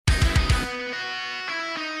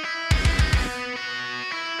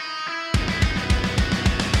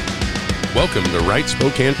Welcome to Right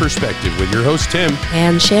Spokane Perspective with your host, Tim.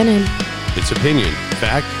 And Shannon. It's opinion,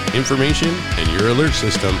 fact, information, and your alert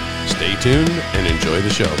system. Stay tuned and enjoy the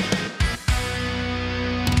show.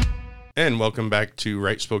 And welcome back to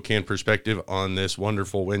Right Spokane Perspective on this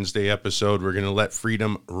wonderful Wednesday episode. We're going to let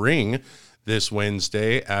freedom ring this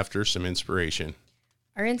Wednesday after some inspiration.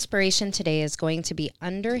 Our inspiration today is going to be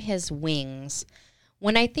Under His Wings.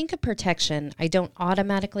 When I think of protection, I don't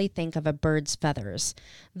automatically think of a bird's feathers.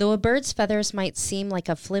 Though a bird's feathers might seem like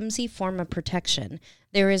a flimsy form of protection,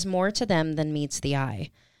 there is more to them than meets the eye.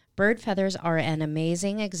 Bird feathers are an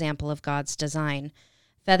amazing example of God's design.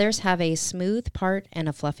 Feathers have a smooth part and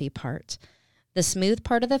a fluffy part. The smooth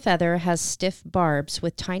part of the feather has stiff barbs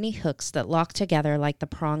with tiny hooks that lock together like the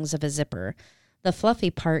prongs of a zipper. The fluffy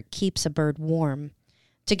part keeps a bird warm.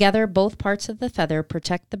 Together, both parts of the feather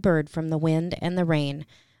protect the bird from the wind and the rain,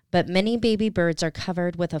 but many baby birds are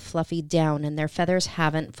covered with a fluffy down and their feathers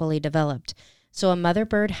haven't fully developed, so a mother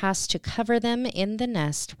bird has to cover them in the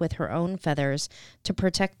nest with her own feathers to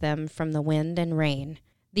protect them from the wind and rain.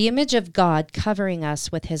 The image of God covering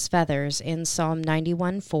us with his feathers in Psalm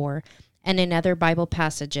 91:4 and in other Bible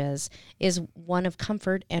passages is one of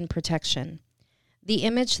comfort and protection. The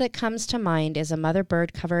image that comes to mind is a mother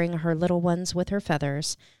bird covering her little ones with her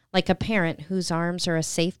feathers, like a parent whose arms are a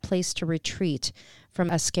safe place to retreat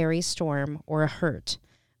from a scary storm or a hurt.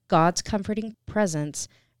 God's comforting presence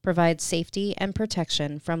provides safety and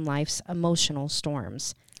protection from life's emotional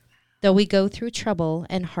storms. Though we go through trouble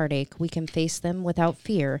and heartache, we can face them without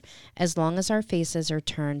fear as long as our faces are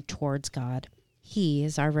turned towards God. He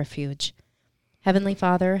is our refuge. Heavenly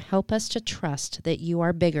Father, help us to trust that you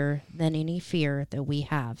are bigger than any fear that we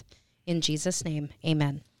have. In Jesus' name,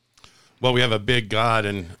 amen. Well, we have a big God,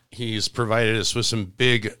 and he's provided us with some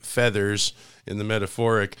big feathers in the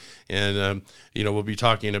metaphoric. And, we'll be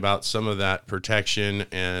talking about some of that protection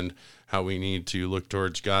and how we need to look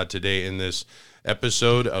towards God today in this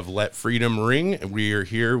episode of Let Freedom Ring. We are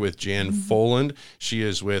here with Jan Foland. She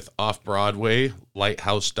is with Off-Broadway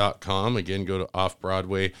Lighthouse.com. Again, go to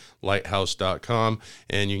Off-Broadway Lighthouse.com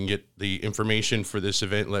and you can get the information for this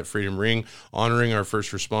event, Let Freedom Ring, honoring our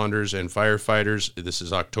first responders and firefighters. This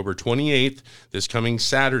is October 28th, this coming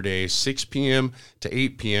Saturday, 6 p.m. to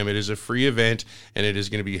 8 p.m. It is a free event, and it is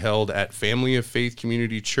going to be held at Family of Faith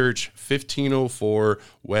Community Church, 1504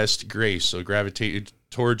 West Grace. So gravitate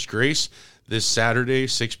towards Grace this Saturday,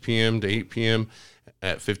 6 p.m. to 8 p.m.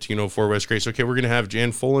 at 1504 West Grace. Okay, we're going to have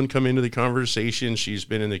Jan Foland come into the conversation. She's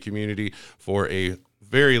been in the community for a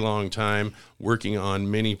very long time, working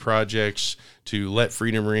on many projects to let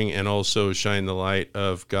freedom ring and also shine the light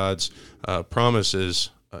of God's promises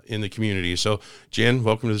in the community. So, Jan,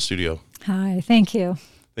 welcome to the studio. Hi, thank you.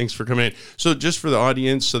 Thanks for coming in. So just for the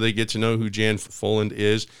audience, so they get to know who Jan Foland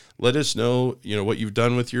is, let us know, what you've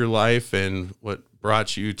done with your life and what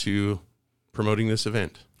brought you to promoting this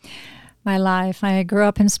event. My life. I grew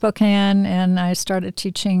up in Spokane, and I started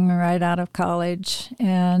teaching right out of college.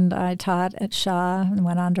 And I taught at Shaw and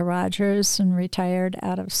went on to Rogers and retired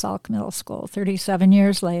out of Salk Middle School 37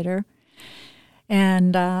 years later.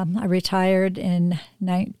 And I retired in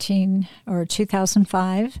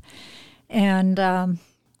 2005. And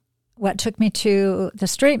what took me to the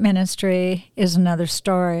street ministry is another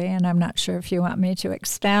story, and I'm not sure if you want me to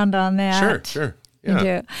expound on that. Sure. Yeah. You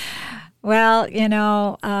do. Well,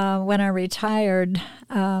 when I retired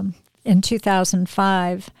in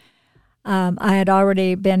 2005, I had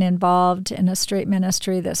already been involved in a street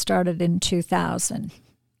ministry that started in 2000.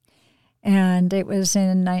 And it was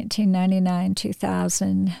in 1999,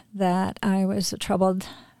 2000 that I was a troubled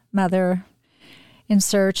mother in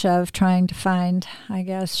search of trying to find, I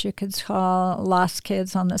guess you could call, lost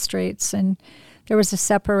kids on the streets. And there was a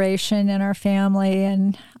separation in our family,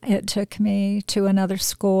 and it took me to another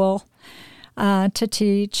school to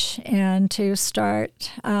teach and to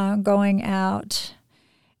start going out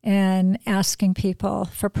and asking people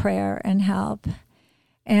for prayer and help.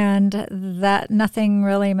 And that nothing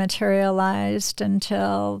really materialized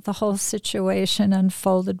until the whole situation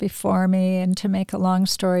unfolded before me. And to make a long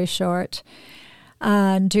story short,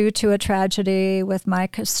 due to a tragedy with my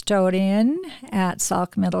custodian at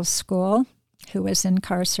Salk Middle School, who was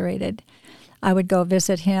incarcerated, I would go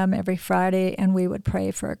visit him every Friday, and we would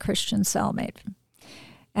pray for a Christian cellmate.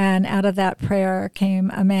 And out of that prayer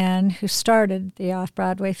came a man who started the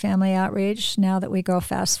Off-Broadway Family Outreach, now that we go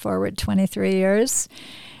fast forward 23 years.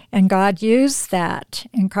 And God used that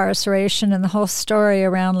incarceration and the whole story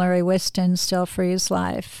around Larry Whiston, Still Free's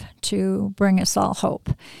life, to bring us all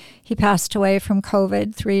hope. He passed away from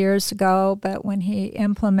COVID 3 years ago, but when he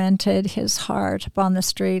implemented his heart upon the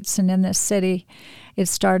streets and in this city, it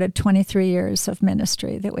started 23 years of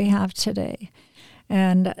ministry that we have today.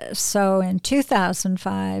 And so in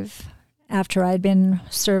 2005, after I'd been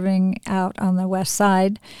serving out on the West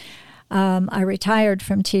Side, I retired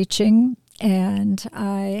from teaching, and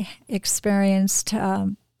I experienced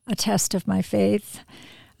a test of my faith.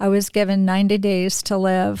 I was given 90 days to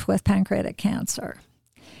live with pancreatic cancer.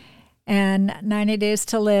 And 90 days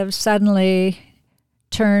to live suddenly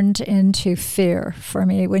turned into fear for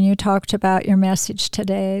me. When you talked about your message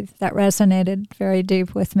today, that resonated very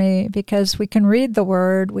deep with me, because we can read the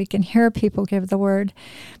word, we can hear people give the word,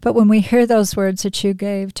 but when we hear those words that you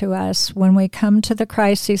gave to us, when we come to the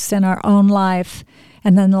crisis in our own life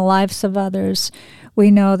and then the lives of others, we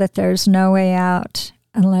know that there's no way out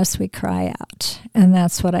unless we cry out. And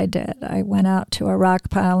that's what I did. I went out to a rock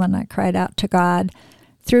pile and I cried out to God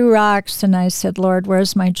through rocks, and I said, Lord,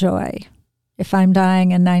 where's my joy? If I'm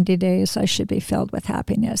dying in 90 days, I should be filled with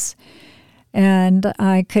happiness. And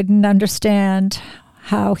I couldn't understand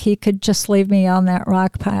how he could just leave me on that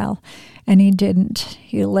rock pile, and he didn't.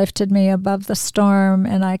 He lifted me above the storm,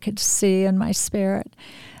 and I could see in my spirit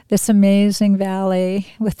this amazing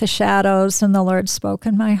valley with the shadows, and the Lord spoke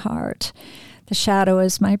in my heart. The shadow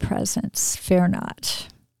is my presence, fear not.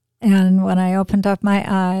 And when I opened up my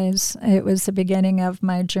eyes, it was the beginning of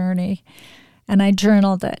my journey, and I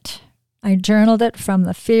journaled it. I journaled it from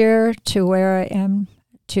the fear to where I am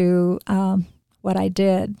to what I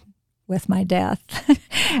did with my death.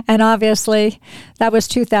 And obviously, that was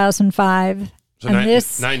 2005. So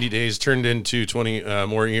and 90 days turned into 20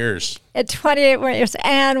 more years. 28 more years.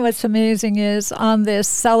 And what's amazing is on this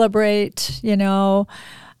celebration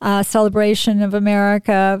of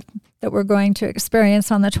America that we're going to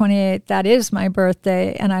experience on the 28th, that is my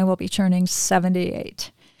birthday, and I will be turning 78.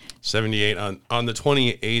 78 on the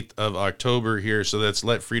 28th of October here. So that's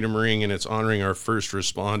Let Freedom Ring, and it's honoring our first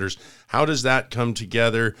responders. How does that come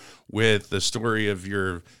together with the story of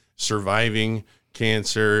your surviving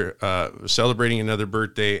cancer, celebrating another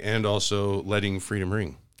birthday, and also letting freedom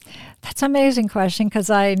ring? That's an amazing question, because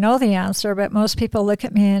I know the answer, but most people look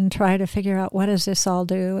at me and try to figure out, what does this all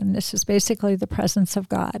do? And this is basically the presence of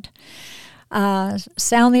God.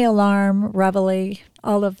 Sound the alarm, reveille,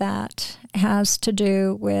 all of that has to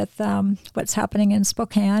do with what's happening in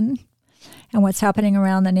Spokane and what's happening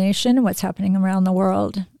around the nation, what's happening around the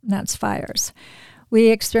world, and that's fires. We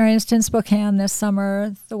experienced in Spokane this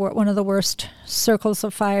summer one of the worst circles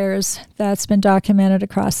of fires that's been documented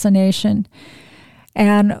across the nation.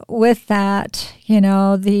 And with that,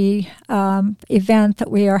 the event that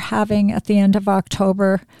we are having at the end of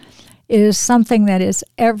October is something that is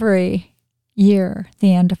every year,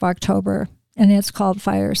 the end of October, and it's called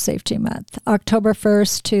Fire Safety Month, October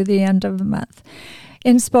 1st to the end of the month.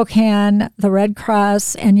 In Spokane, the Red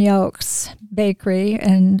Cross and Yolks Bakery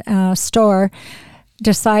and store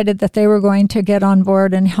decided that they were going to get on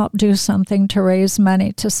board and help do something to raise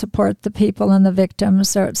money to support the people and the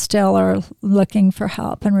victims that still are looking for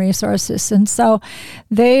help and resources. And so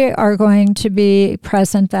they are going to be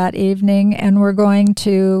present that evening, and we're going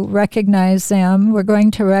to recognize them. We're going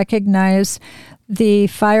to recognize the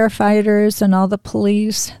firefighters and all the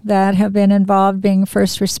police that have been involved being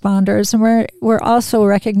first responders. And we're also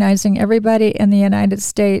recognizing everybody in the United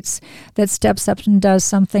States that steps up and does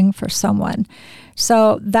something for someone.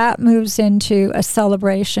 So that moves into a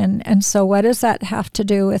celebration. And so what does that have to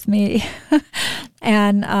do with me?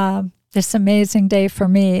 And this amazing day for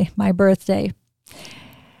me, my birthday.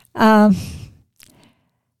 I'm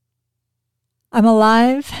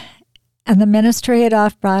alive, and the ministry at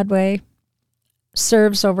Off-Broadway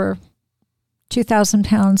serves over 2,000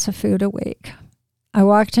 pounds of food a week. I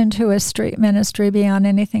walked into a street ministry beyond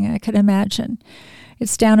anything I could imagine.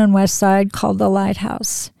 It's down in West Side called The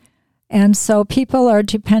Lighthouse. And so people are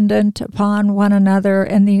dependent upon one another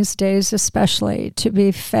in these days, especially to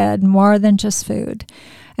be fed more than just food.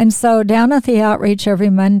 And so down at the outreach every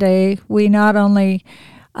Monday, we not only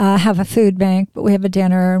have a food bank, but we have a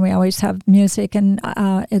dinner, and we always have music, and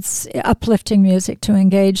it's uplifting music to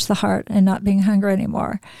engage the heart and not being hungry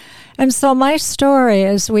anymore. And so my story,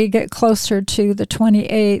 as we get closer to the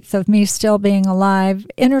 28th of me still being alive,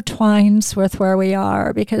 intertwines with where we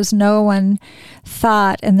are, because no one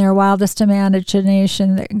thought in their wildest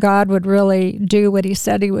imagination that God would really do what he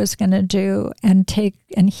said he was going to do and take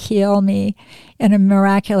and heal me in a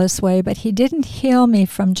miraculous way. But he didn't heal me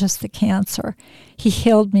from just the cancer. He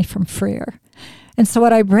healed me from fear. And so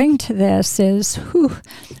what I bring to this is,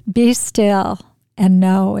 be still and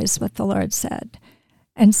know, is what the Lord said.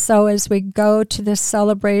 And so as we go to this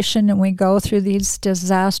celebration and we go through these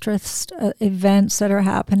disastrous events that are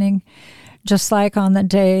happening, just like on the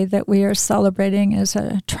day that we are celebrating is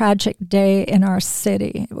a tragic day in our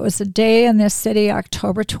city. It was a day in this city,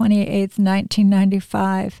 October 28th,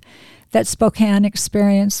 1995, that Spokane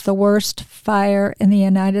experienced the worst fire in the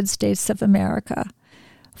United States of America.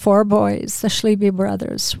 4 boys, the Schliebe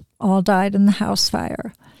brothers, all died in the house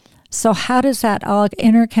fire. So how does that all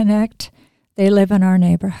interconnect? They live in our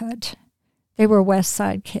neighborhood. They were West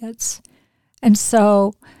Side kids. And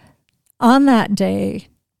so on that day,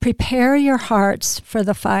 prepare your hearts for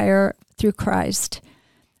the fire through Christ.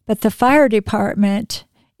 But the fire department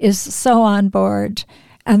is so on board,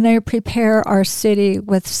 and they prepare our city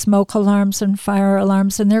with smoke alarms and fire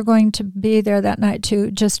alarms, and they're going to be there that night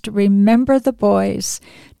to just remember the boys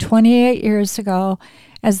 28 years ago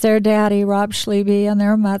as their daddy, Rob Schliebe, and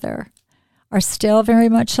their mother are still very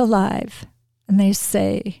much alive. And they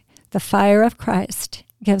say, the fire of Christ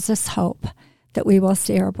gives us hope that we will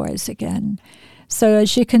see our boys again. So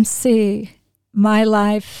as you can see, my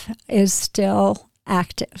life is still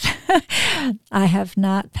active. I have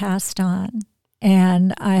not passed on,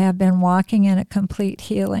 and I have been walking in a complete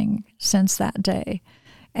healing since that day.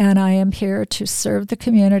 And I am here to serve the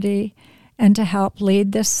community and to help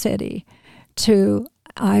lead this city to,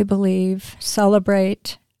 I believe,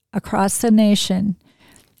 celebrate across the nation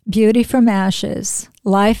beauty from ashes,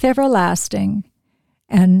 life everlasting,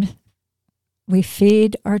 and we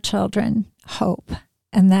feed our children hope.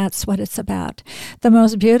 And that's what it's about. The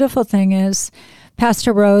most beautiful thing is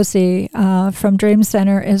Pastor Rosie from Dream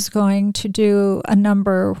Center is going to do a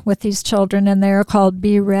number with these children, and they're called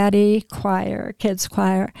Be Ready Choir, Kids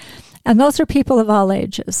Choir. And those are people of all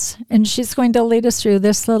ages. And she's going to lead us through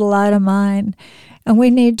This Little Light of Mine. And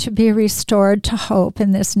we need to be restored to hope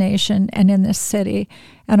in this nation and in this city.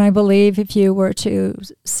 And I believe if you were to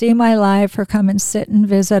see my live or come and sit and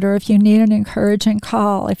visit, or if you need an encouraging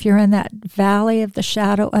call, if you're in that valley of the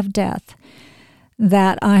shadow of death,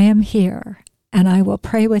 that I am here and I will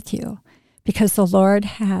pray with you, because the Lord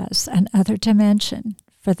has another dimension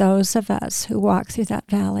for those of us who walk through that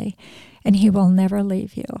valley, and he will never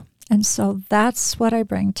leave you. And so that's what I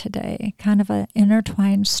bring today, kind of an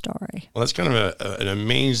intertwined story. Well, that's kind of an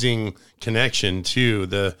amazing connection to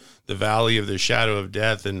the valley of the shadow of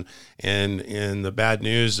death and the bad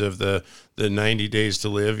news of the 90 days to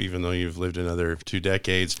live, even though you've lived another 2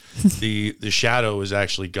 decades. the shadow is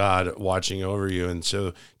actually God watching over you. And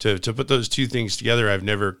so to put those two things together, I've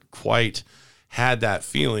never quite had that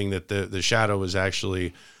feeling that the shadow was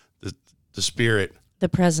actually the spirit. The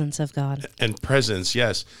presence of God. And presence,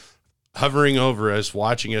 yes. Hovering over us,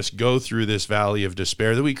 watching us go through this valley of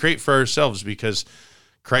despair that we create for ourselves, because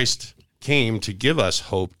Christ came to give us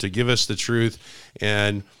hope, to give us the truth,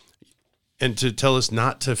 and to tell us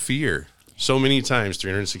not to fear. So many times,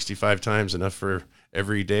 365 times, enough for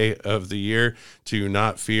every day of the year, to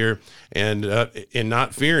not fear. And in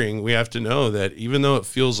not fearing, we have to know that even though it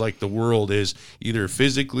feels like the world is either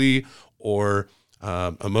physically or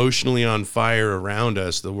emotionally on fire around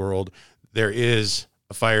us, the world, there is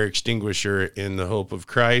a fire extinguisher in the hope of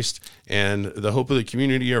Christ and the hope of the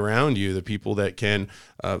community around you, the people that can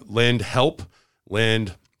lend help,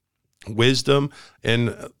 lend wisdom,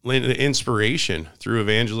 and lend inspiration through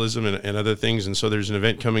evangelism and other things. And so there's an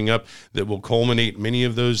event coming up that will culminate many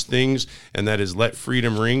of those things, and that is Let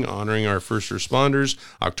Freedom Ring, honoring our first responders,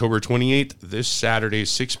 October 28th, this Saturday,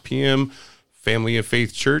 6 p.m., Family of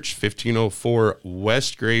Faith Church, 1504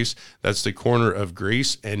 West Grace. That's the corner of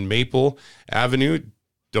Grace and Maple Avenue.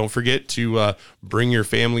 Don't forget to bring your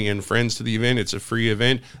family and friends to the event. It's a free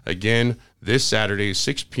event. Again, this Saturday,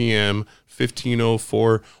 6 p.m.,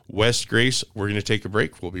 1504 West Grace. We're going to take a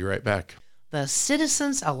break. We'll be right back. The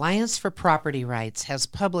Citizens Alliance for Property Rights has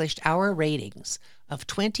published our ratings of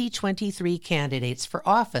 2023 candidates for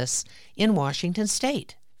office in Washington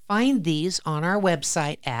State. Find these on our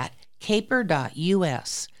website at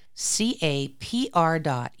capr.us, capr.us.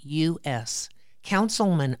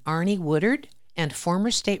 Councilman Arnie Woodard and former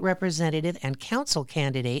state representative and council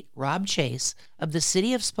candidate Rob Chase of the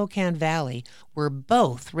city of Spokane Valley were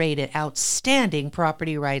both rated outstanding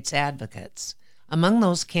property rights advocates. Among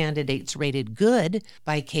those candidates rated good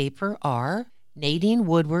by Capr are Nadine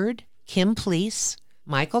Woodward, Kim Pleece,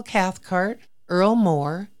 Michael Cathcart, Earl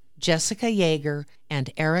Moore, Jessica Yeager,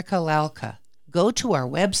 and Erica Lalka. Go to our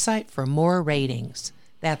website for more ratings.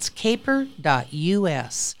 That's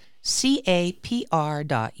capr.us, capr.us.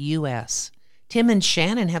 Tim and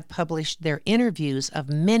Shannon have published their interviews of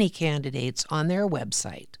many candidates on their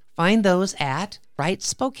website. Find those at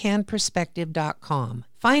rightspokaneperspective.com.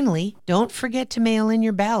 Finally, don't forget to mail in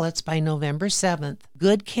your ballots by November 7th.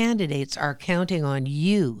 Good candidates are counting on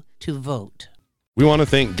you to vote. We want to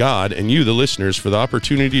thank God and you, the listeners, for the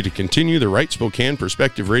opportunity to continue the Right Spokane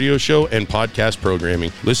Perspective radio show and podcast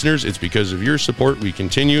programming. Listeners, it's because of your support we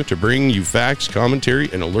continue to bring you facts, commentary,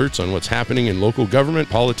 and alerts on what's happening in local government,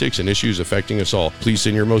 politics, and issues affecting us all. Please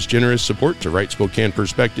send your most generous support to Right Spokane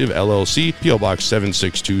Perspective, LLC, P.O. Box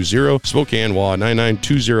 7620, Spokane, WA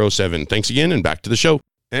 99207. Thanks again, and back to the show.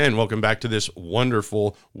 And welcome back to this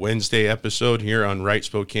wonderful Wednesday episode here on Right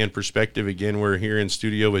Spokane Perspective. Again, we're here in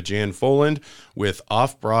studio with Jan Foland with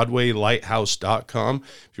offbroadwaylighthouse.com.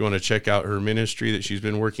 If you want to check out her ministry that she's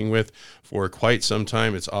been working with for quite some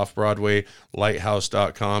time, it's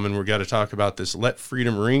offbroadwaylighthouse.com. And we're going to talk about this Let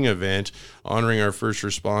Freedom Ring event honoring our first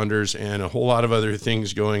responders and a whole lot of other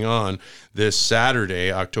things going on this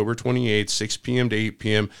Saturday, October 28th, 6 p.m. to 8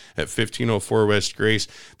 p.m. at 1504 West Grace.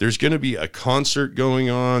 There's going to be a concert going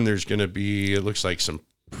on. There's going to be, it looks like, some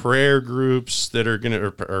prayer groups that are going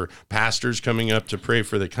to, or pastors coming up to pray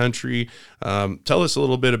for the country. Tell us a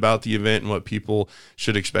little bit about the event and what people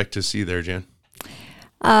should expect to see there, Jan.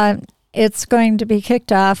 It's going to be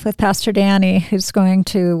kicked off with Pastor Danny, who's going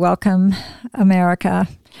to welcome America.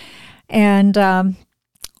 And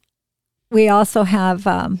we also have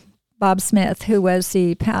Bob Smith, who was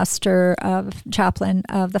the chaplain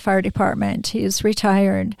of the fire department. He's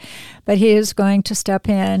retired, but he is going to step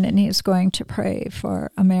in and he's going to pray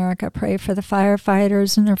for America, pray for the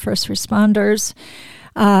firefighters and their first responders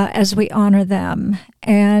as we honor them.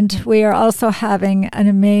 And we are also having an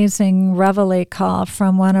amazing reveille call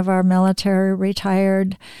from one of our military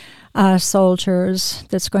retired soldiers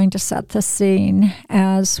that's going to set the scene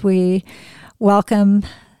as we welcome.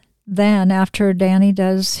 Then, after Danny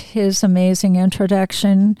does his amazing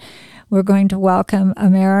introduction, we're going to welcome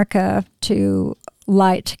America to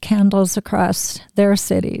light candles across their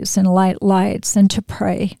cities and light lights and to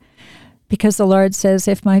pray. Because the Lord says,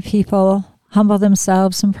 if my people humble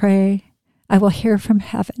themselves and pray, I will hear from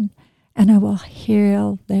heaven and I will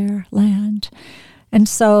heal their land. And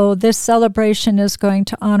so this celebration is going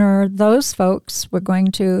to honor those folks. We're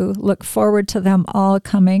going to look forward to them all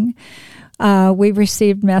coming. We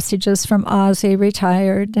received messages from Ozzy,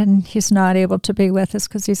 retired, and he's not able to be with us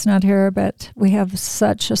because he's not here, but we have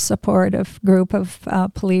such a supportive group of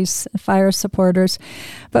police and fire supporters.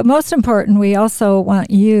 But most important, we also want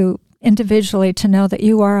you individually to know that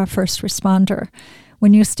you are a first responder.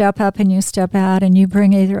 When you step up and you step out and you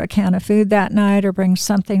bring either a can of food that night or bring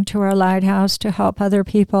something to our lighthouse to help other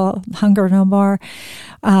people hunger no more,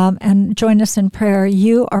 and join us in prayer,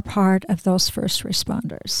 you are part of those first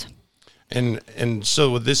responders. And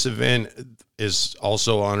so this event is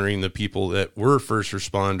also honoring the people that were first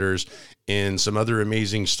responders and some other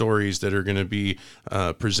amazing stories that are going to be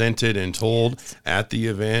presented and told at the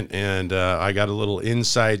event. And I got a little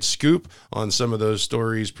inside scoop on some of those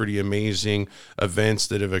stories, pretty amazing events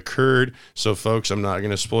that have occurred. So folks, I'm not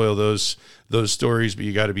going to spoil those stories, but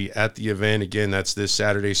you got to be at the event. Again, that's this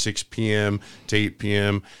Saturday, 6 p.m. to 8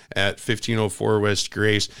 p.m. at 1504 West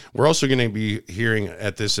Grace. We're also going to be hearing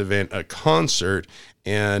at this event a concert,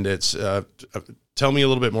 and it's tell me a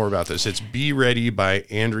little bit more about this. It's Be Ready by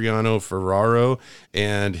Adriano Ferraro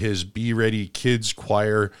and his Be Ready Kids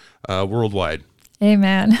Choir Worldwide.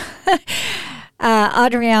 Amen.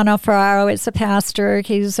 Adriano Ferraro is a pastor.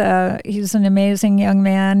 He's an amazing young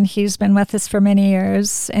man. He's been with us for many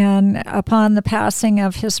years. And upon the passing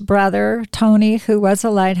of his brother, Tony, who was a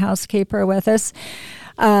lighthouse keeper with us,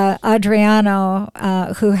 Adriano,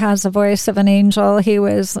 who has the voice of an angel, he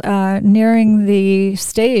was nearing the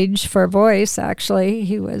stage for voice, actually.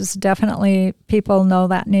 He was definitely, people know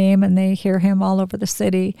that name and they hear him all over the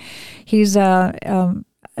city. He's an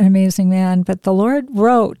amazing man. But the Lord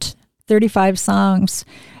wrote 35 songs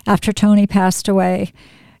after Tony passed away.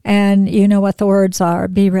 And you know what the words are,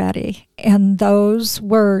 be ready. And those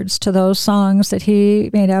words to those songs that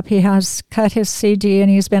he made up, he has cut his CD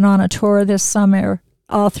and he's been on a tour this summer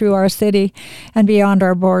all through our city and beyond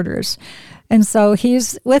our borders. And so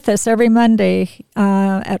he's with us every Monday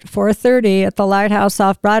at 4:30 at the Lighthouse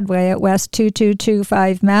off Broadway at West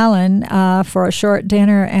 2225 Malin for a short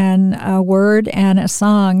dinner and a word and a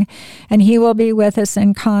song. And he will be with us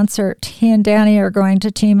in concert. He and Danny are going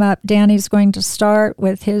to team up. Danny's going to start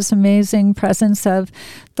with his amazing presence of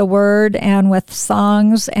the word and with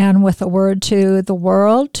songs and with a word to the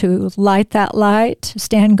world to light that light,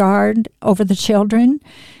 stand guard over the children.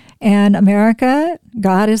 And America,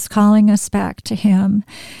 God is calling us back to him.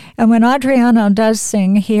 And when Adriano does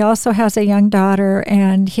sing, he also has a young daughter,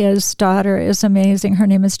 and his daughter is amazing. Her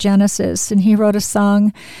name is Genesis, and he wrote a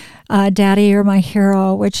song Daddy, You're My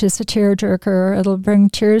Hero, which is a tearjerker. It'll bring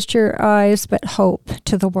tears to your eyes, but hope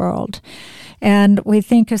to the world. And we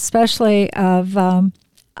think especially of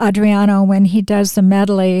Adriano when he does the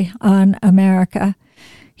medley on America.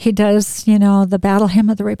 He does, the Battle Hymn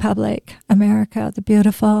of the Republic, America, the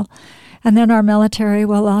Beautiful. And then our military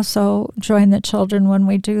will also join the children when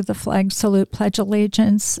we do the flag salute, Pledge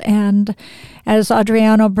Allegiance. And as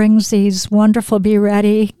Adriano brings these wonderful Be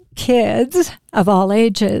Ready kids of all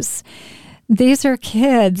ages, these are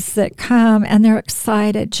kids that come and they're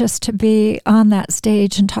excited just to be on that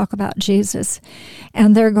stage and talk about Jesus.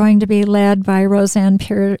 And they're going to be led by Roseanne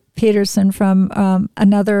Peterson from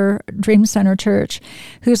another Dream Center church,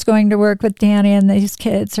 who's going to work with Danny, and these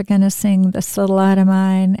kids are going to sing This Little Light of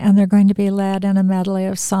Mine, and they're going to be led in a medley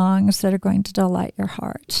of songs that are going to delight your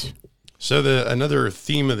heart. So another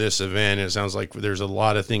theme of this event, it sounds like there's a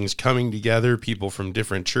lot of things coming together, people from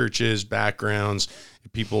different churches, backgrounds,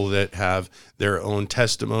 people that have their own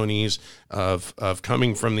testimonies of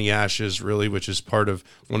coming from the ashes, really, which is part of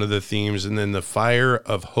one of the themes, and then the fire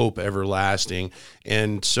of hope everlasting.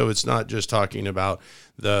 And so it's not just talking about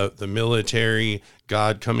the military,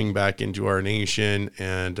 God coming back into our nation,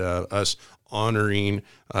 and us honoring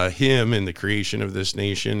him in the creation of this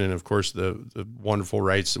nation, and of course the wonderful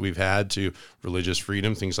rights that we've had to religious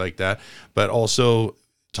freedom, things like that, but also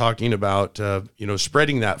talking about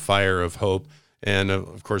spreading that fire of hope. And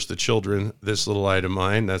of course the children, This Little Light of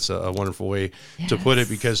Mine, that's a wonderful way to put it,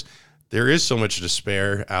 because there is so much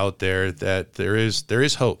despair out there that there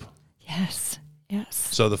is hope. Yes.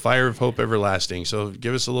 So the fire of hope everlasting. So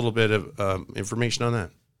give us a little bit of information on that.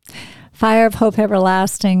 Fire of hope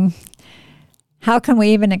everlasting. How can we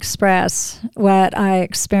even express what I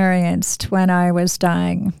experienced when I was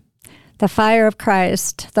dying? The fire of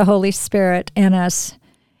Christ, the Holy Spirit in us,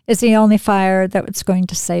 is the only fire that was going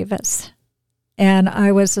to save us. And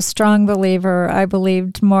I was a strong believer. I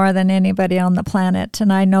believed more than anybody on the planet.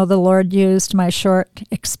 And I know the Lord used my short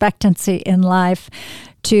expectancy in life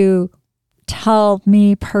to tell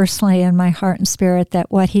me personally in my heart and spirit that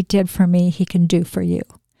what he did for me, he can do for you.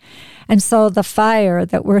 And so the fire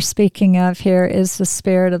that we're speaking of here is the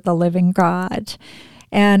Spirit of the living God.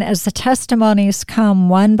 And as the testimonies come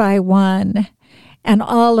one by one, and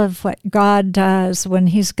all of what God does when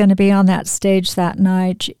he's going to be on that stage that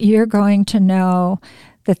night, you're going to know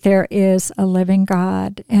that there is a living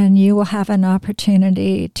God, and you will have an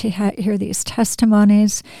opportunity to hear these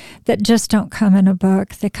testimonies that just don't come in a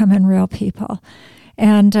book. They come in real people.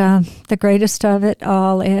 And the greatest of it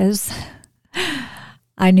all is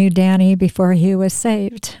I knew Danny before he was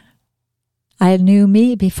saved. I knew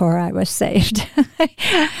me before I was saved.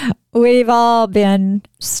 We've all been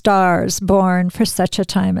stars born for such a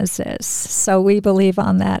time as this. So we believe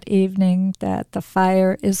on that evening that the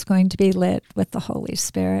fire is going to be lit with the Holy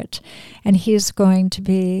Spirit, and he's going to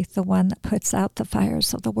be the one that puts out the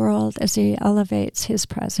fires of the world as he elevates his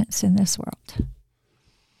presence in this world.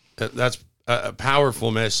 That's a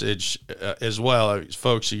powerful message as well.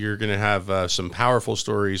 Folks, you're going to have some powerful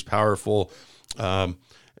stories, powerful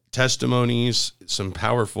testimonies, some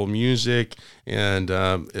powerful music, and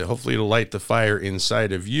hopefully it'll light the fire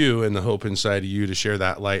inside of you and the hope inside of you to share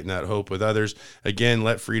that light and that hope with others. Again,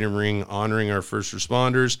 Let Freedom Ring, honoring our first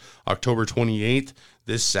responders, October 28th,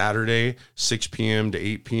 this Saturday, 6 p.m. to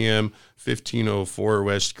 8 p.m., 1504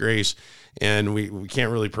 West Grace. And we can't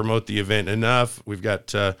really promote the event enough. We've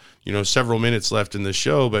got several minutes left in the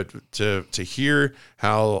show, but to hear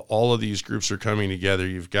how all of these groups are coming together,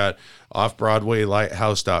 you've got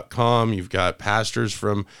offbroadwaylighthouse.com, you've got pastors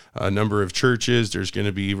from a number of churches, there's going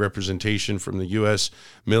to be representation from the U.S.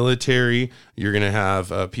 military, you're going to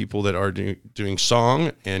have people that are doing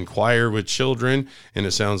song and choir with children, and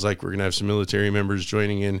it sounds like we're going to have some military members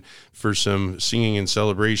joining in for some singing and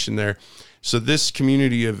celebration there. So this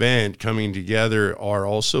community event coming together are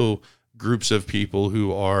also groups of people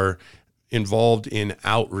who are involved in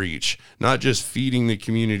outreach, not just feeding the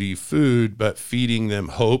community food, but feeding them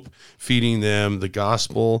hope, feeding them the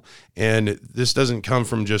gospel. And this doesn't come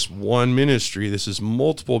from just one ministry. This is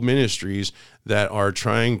multiple ministries that are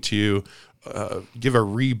trying to give a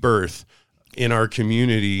rebirth in our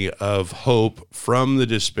community of hope from the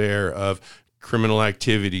despair of criminal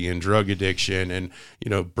activity and drug addiction and,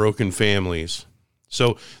 broken families.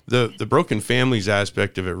 So the broken families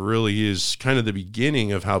aspect of it really is kind of the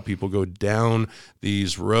beginning of how people go down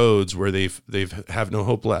these roads where they have no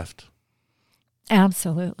hope left.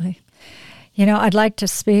 Absolutely. I'd like to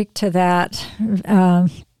speak to that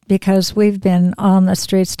because we've been on the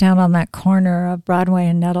streets down on that corner of Broadway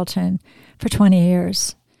and Nettleton for 20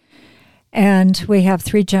 years. And we have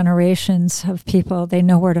 3 generations of people. They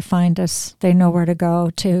know where to find us. They know where to go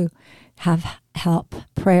to have help,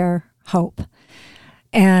 prayer, hope.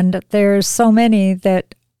 And there's so many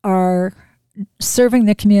that are serving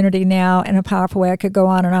the community now in a powerful way. I could go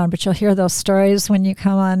on and on, but you'll hear those stories when you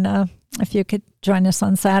come on, if you could join us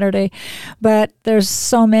on Saturday. But there's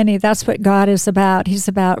so many. That's what God is about. He's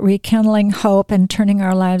about rekindling hope and turning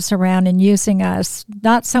our lives around and using us.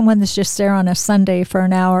 Not someone that's just there on a Sunday for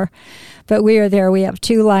an hour, but we are there. We have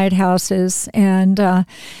 2 lighthouses, and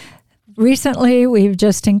recently, we've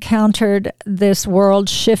just encountered this world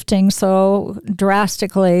shifting so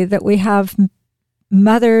drastically that we have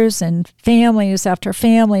mothers and families after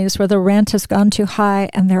families where the rent has gone too high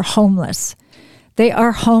and they're homeless. They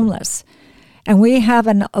are homeless. And we have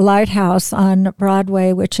a lighthouse on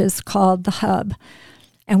Broadway, which is called The Hub.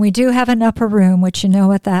 And we do have an upper room, which you know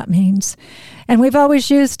what that means. And we've always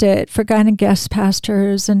used it for kind of guest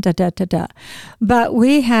pastors and da-da-da-da. But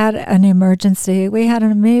we had an emergency. We had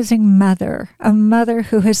an amazing mother, a mother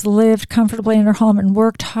who has lived comfortably in her home and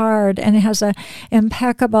worked hard and has an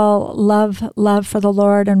impeccable love for the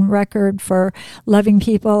Lord and record for loving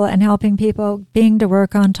people and helping people, being to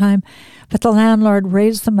work on time. But the landlord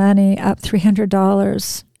raised the money up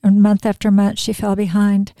 $300. And month after month, she fell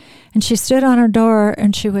behind. And she stood on her door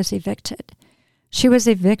and she was evicted. She was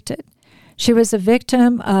evicted. She was a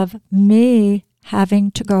victim of me having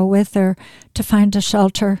to go with her to find a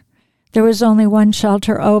shelter. There was only one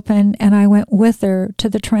shelter open, and I went with her to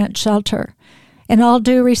the Trent shelter. In all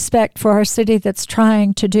due respect for our city that's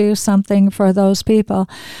trying to do something for those people,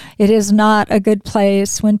 it is not a good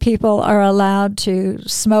place when people are allowed to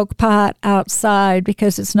smoke pot outside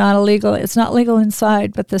because it's not illegal. It's not legal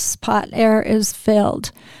inside, but this pot air is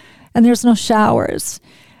filled, and there's no showers,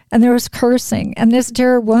 and there was cursing. And this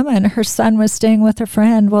dear woman, her son was staying with a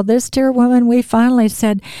friend. Well, this dear woman, we finally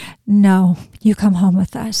said, no, you come home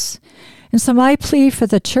with us. And so my plea for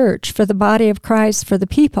the church, for the body of Christ, for the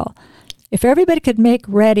people, if everybody could make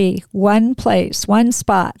ready one place, one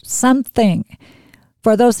spot, something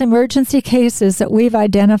for those emergency cases that we've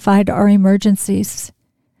identified are emergencies,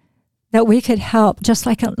 that we could help, just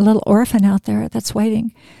like a little orphan out there that's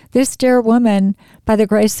waiting. This dear woman, by the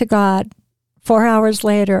grace of God, 4 hours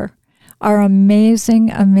later, our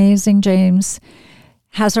amazing, amazing James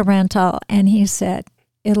has a rental, and he said,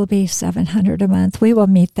 it'll be $700 a month. We will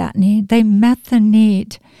meet that need. They met the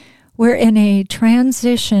need. We're in a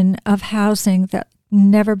transition of housing that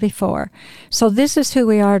never before. So this is who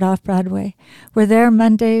we are at Off-Broadway. We're there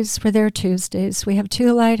Mondays, we're there Tuesdays. We have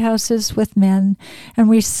 2 lighthouses with men, and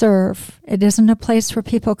we serve. It isn't a place where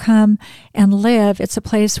people come and live. It's a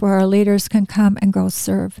place where our leaders can come and go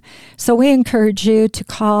serve. So we encourage you to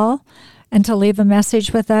call and to leave a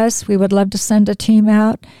message with us. We would love to send a team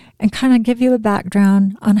out and kind of give you a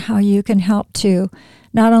background on how you can help to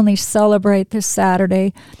not only celebrate this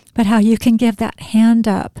Saturday, but how you can give that hand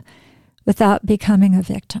up without becoming a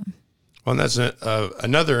victim. Well, and that's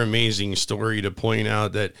another amazing story to point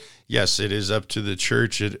out that, yes, it is up to the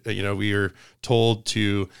church. We are told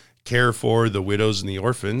to care for the widows and the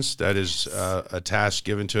orphans. That is a task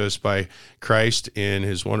given to us by Christ in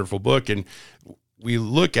his wonderful book. And we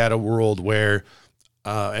look at a world where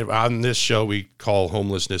on this show, we call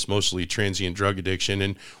homelessness mostly transient drug addiction,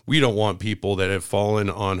 and we don't want people that have fallen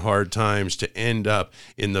on hard times to end up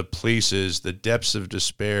in the places, the depths of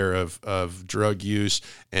despair of drug use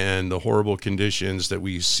and the horrible conditions that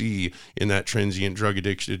we see in that transient drug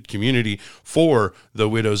addicted community for the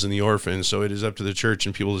widows and the orphans. So it is up to the church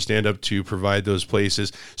and people to stand up to provide those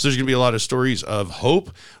places. So there's going to be a lot of stories of hope,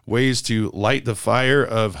 ways to light the fire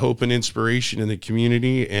of hope and inspiration in the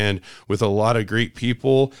community, and with a lot of great people,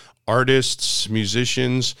 artists,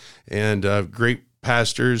 musicians, and great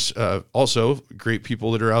pastors, also great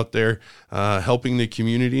people that are out there helping the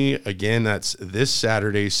community. Again, that's this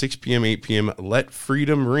Saturday, 6 p.m., 8 p.m., Let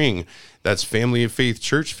Freedom Ring. That's Family of Faith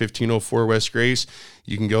Church, 1504 West Grace.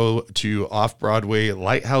 You can go to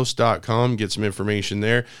offbroadwaylighthouse.com, get some information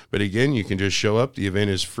there. But again, you can just show up. The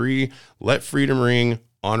event is free. Let Freedom Ring,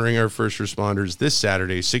 honoring our first responders this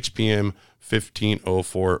Saturday, 6 p.m.,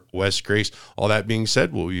 1504 West Grace. All that being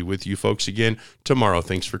said, we'll be with you folks again tomorrow.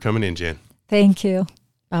 Thanks for coming in, Jan. Thank you.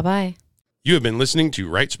 Bye-bye. You have been listening to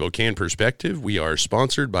Right Spokane Perspective. We are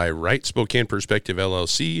sponsored by Right Spokane Perspective,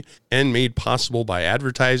 LLC, and made possible by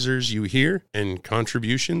advertisers you hear and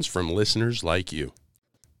contributions from listeners like you.